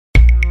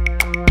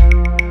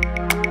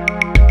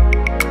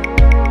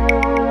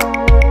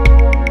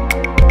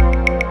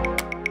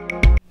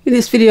In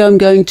this video I'm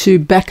going to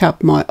back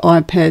up my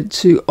iPad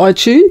to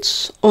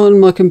iTunes on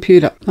my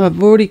computer.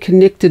 I've already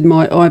connected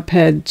my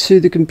iPad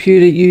to the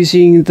computer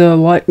using the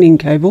lightning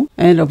cable,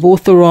 and I've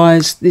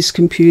authorized this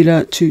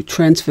computer to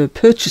transfer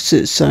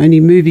purchases, so any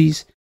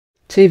movies,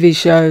 TV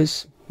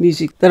shows,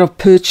 music that I've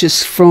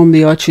purchased from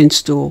the iTunes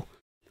store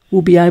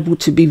will be able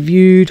to be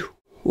viewed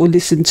or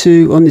listened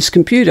to on this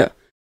computer.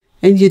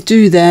 And you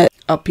do that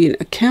up in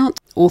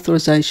Account,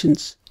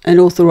 Authorizations, and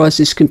authorize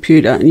this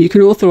computer, and you can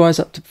authorize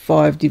up to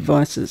 5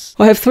 devices.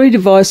 I have 3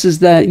 devices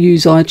that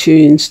use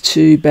iTunes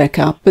to back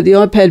up, but the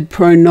iPad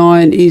Pro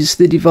 9 is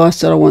the device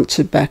that I want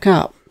to back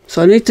up.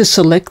 So I need to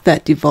select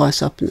that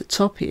device up in the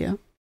top here.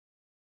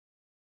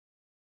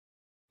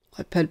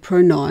 iPad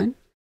Pro 9.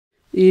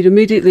 It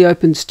immediately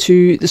opens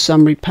to the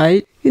summary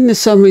page. In the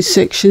summary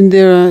section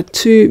there are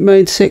 2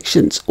 main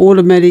sections,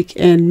 automatic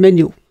and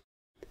manual.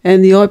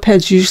 And the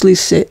iPad's usually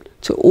set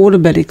to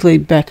automatically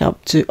back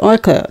up to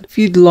iCloud. If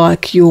you'd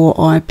like your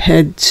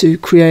iPad to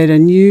create a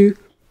new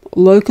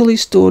locally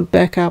stored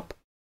backup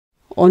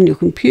on your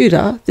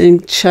computer,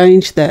 then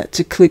change that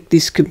to click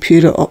this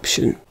computer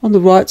option. On the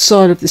right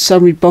side of the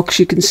summary box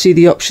you can see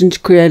the option to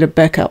create a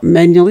backup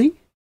manually,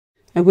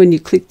 and when you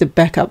click the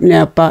backup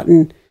now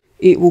button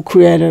it will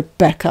create a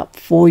backup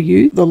for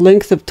you. The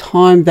length of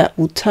time that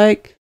will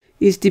take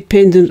is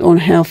dependent on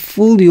how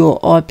full your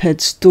iPad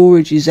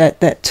storage is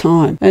at that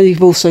time. And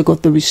you've also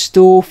got the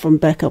restore from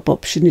backup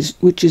option,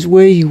 which is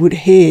where you would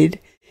head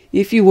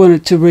if you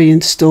wanted to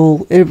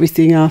reinstall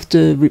everything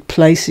after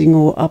replacing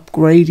or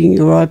upgrading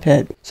your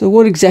iPad. So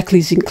what exactly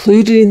is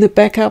included in the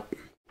backup?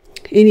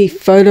 Any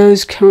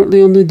photos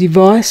currently on the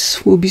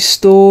device will be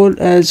stored,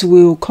 as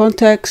will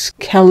contacts,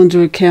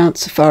 calendar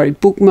accounts, Safari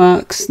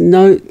bookmarks,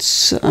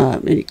 notes,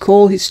 any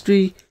call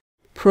history,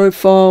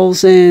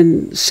 profiles,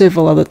 and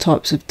several other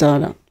types of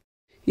data.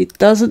 It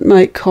doesn't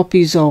make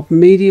copies of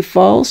media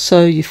files,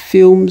 so your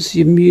films,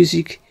 your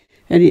music,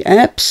 and your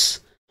apps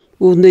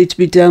will need to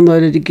be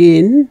downloaded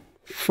again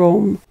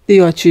from the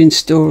iTunes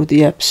Store or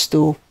the App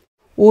Store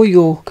or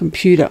your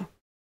computer.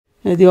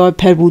 Now, the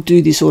iPad will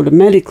do this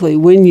automatically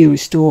when you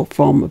restore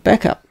from a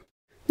backup.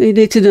 Now, you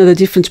need to know the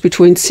difference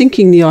between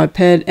syncing the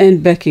iPad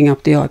and backing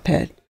up the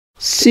iPad.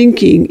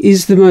 Syncing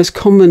is the most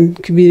common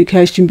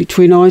communication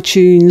between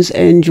iTunes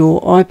and your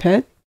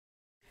iPad,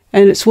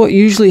 and it's what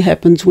usually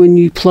happens when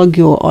you plug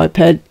your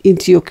iPad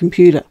into your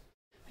computer.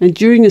 And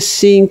during a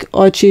sync,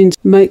 iTunes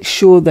makes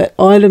sure that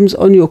items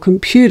on your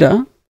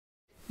computer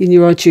in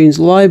your iTunes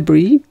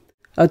library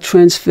are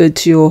transferred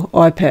to your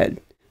iPad.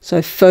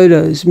 So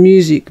photos,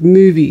 music,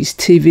 movies,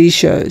 TV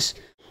shows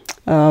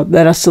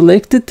that are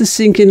selected to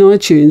sync in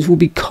iTunes will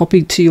be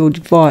copied to your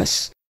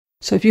device.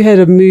 So if you had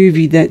a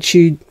movie that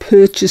you'd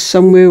purchased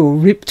somewhere or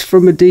ripped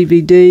from a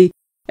DVD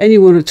and you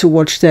wanted to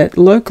watch that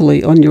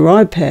locally on your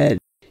iPad,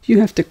 you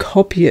have to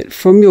copy it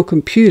from your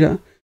computer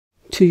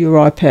to your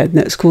iPad, and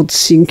that's called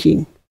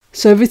syncing.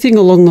 So everything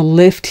along the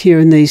left here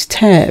in these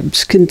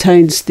tabs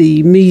contains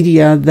the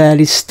media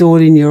that is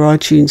stored in your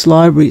iTunes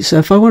library. So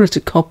if I wanted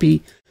to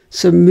copy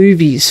some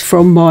movies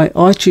from my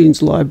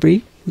iTunes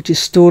library, which is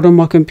stored on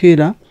my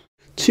computer,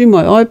 to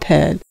my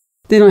iPad,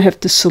 then I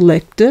have to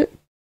select it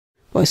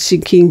by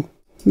syncing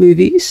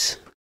movies,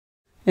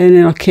 and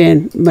then I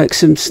can make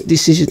some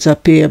decisions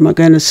up here. Am I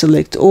going to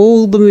select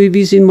all the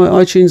movies in my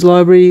iTunes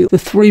library, the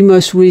 3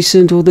 most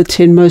recent or the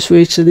 10 most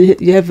recent?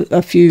 You have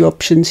a few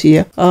options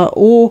here,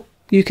 or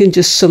you can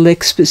just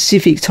select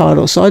specific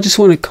titles. So I just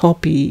want to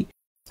copy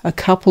a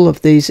couple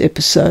of these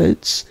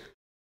episodes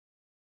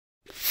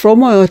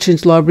from my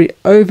iTunes library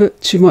over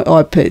to my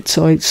iPad.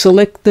 So I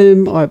select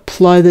them, I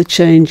apply the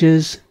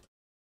changes,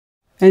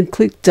 and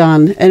click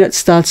done, and it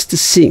starts to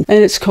sync,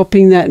 and it's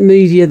copying that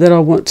media that I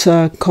want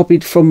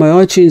copied from my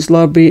iTunes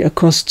library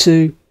across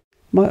to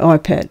my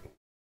iPad.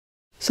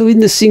 So in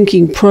the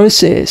syncing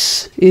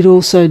process it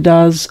also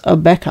does a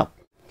backup,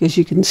 because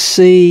you can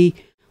see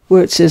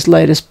where it says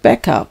latest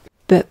backup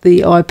that the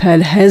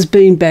iPad has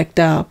been backed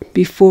up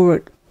before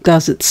it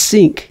does its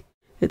sync.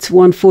 It's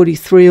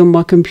 1:43 on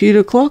my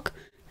computer clock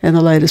and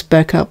the latest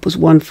backup was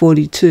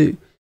 1:42.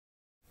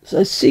 So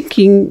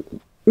syncing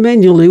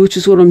manually, which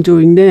is what I'm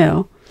doing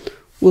now,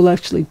 will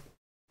actually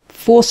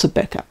force a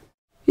backup.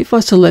 If I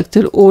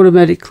selected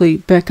automatically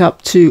back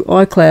up to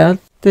iCloud,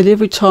 then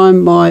every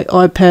time my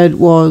iPad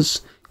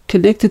was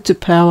connected to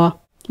power,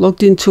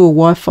 logged into a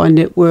Wi-Fi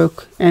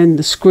network, and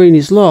the screen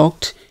is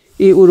locked,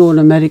 it would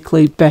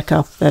automatically back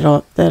up that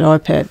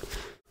iPad,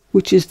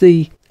 which is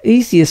the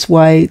easiest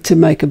way to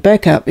make a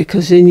backup,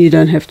 because then you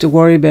don't have to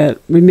worry about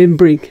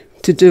remembering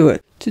to do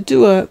it. To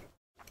do a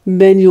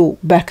manual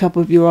backup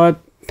of your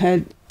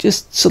iPad,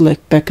 just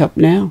select backup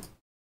now.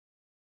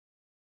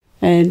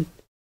 And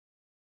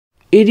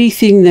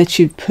anything that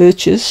you've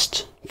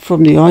purchased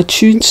from the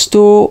iTunes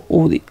store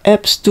or the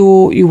App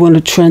Store, you want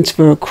to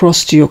transfer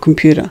across to your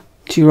computer,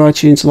 to your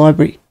iTunes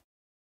library.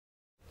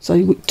 So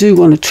you do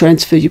want to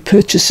transfer your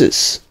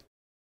purchases.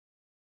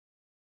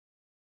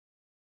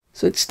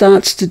 So it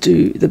starts to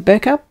do the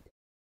backup.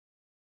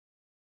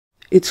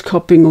 It's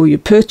copying all your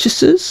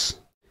purchases.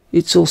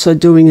 It's also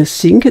doing a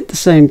sync at the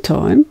same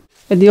time.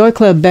 And the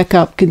iCloud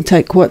backup can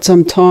take quite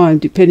some time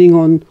depending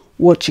on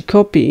what you're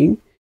copying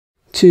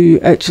to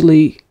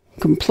actually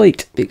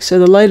complete. So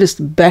the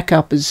latest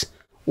backup is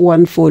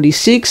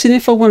 146, and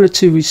if I wanted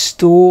to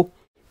restore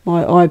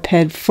my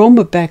iPad from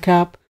a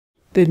backup,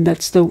 then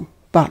that's the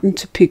button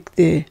to pick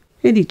there.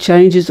 Any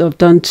changes I've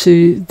done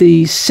to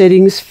the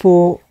settings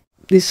for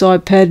this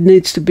iPad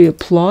needs to be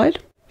applied.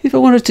 If I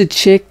wanted to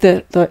check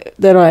that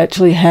I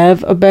actually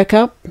have a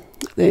backup,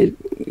 then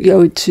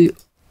go into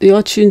the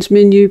iTunes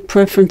menu,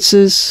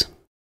 Preferences,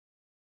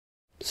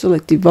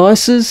 select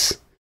Devices,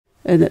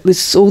 and it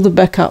lists all the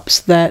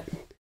backups that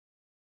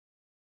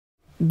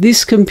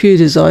this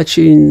computer's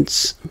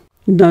iTunes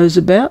knows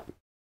about.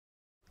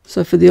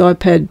 So for the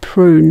iPad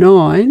Pro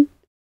 9,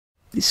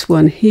 this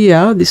one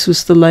here, this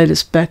was the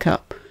latest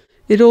backup.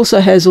 It also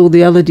has all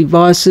the other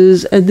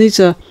devices, and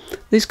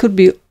these could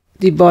be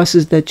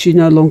devices that you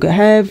no longer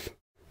have,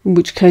 in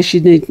which case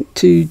you need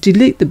to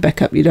delete the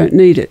backup, you don't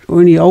need it,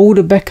 or any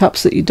older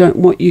backups that you don't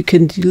want, you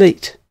can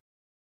delete.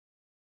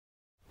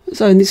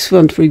 So in this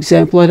one, for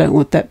example, I don't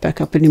want that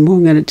backup anymore,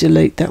 I'm going to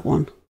delete that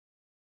one.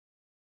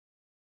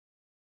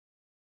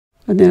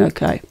 And then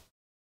OK.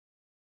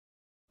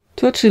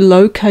 To actually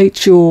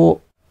locate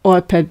your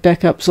iPad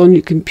backups on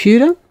your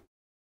computer,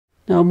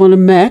 now I'm on a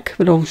Mac,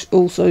 but I'll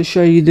also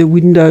show you the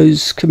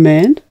Windows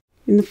command.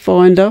 In the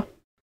Finder,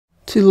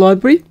 to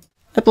Library,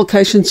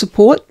 Application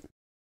Support,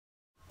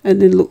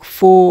 and then look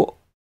for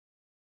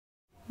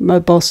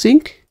Mobile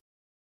Sync,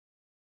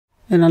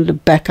 and under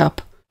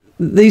Backup.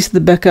 These are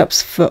the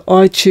backups for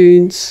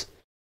iTunes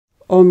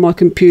on my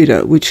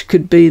computer, which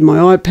could be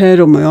my iPad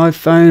or my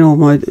iPhone or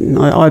my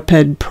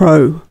iPad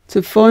Pro.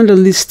 To find a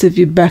list of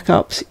your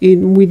backups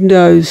in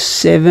Windows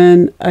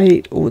 7,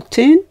 8 or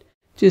 10,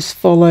 just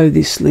follow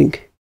this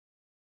link.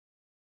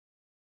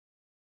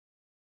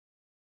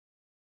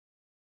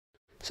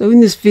 So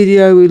in this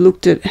video we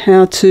looked at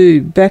how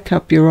to back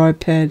up your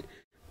iPad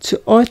to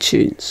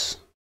iTunes.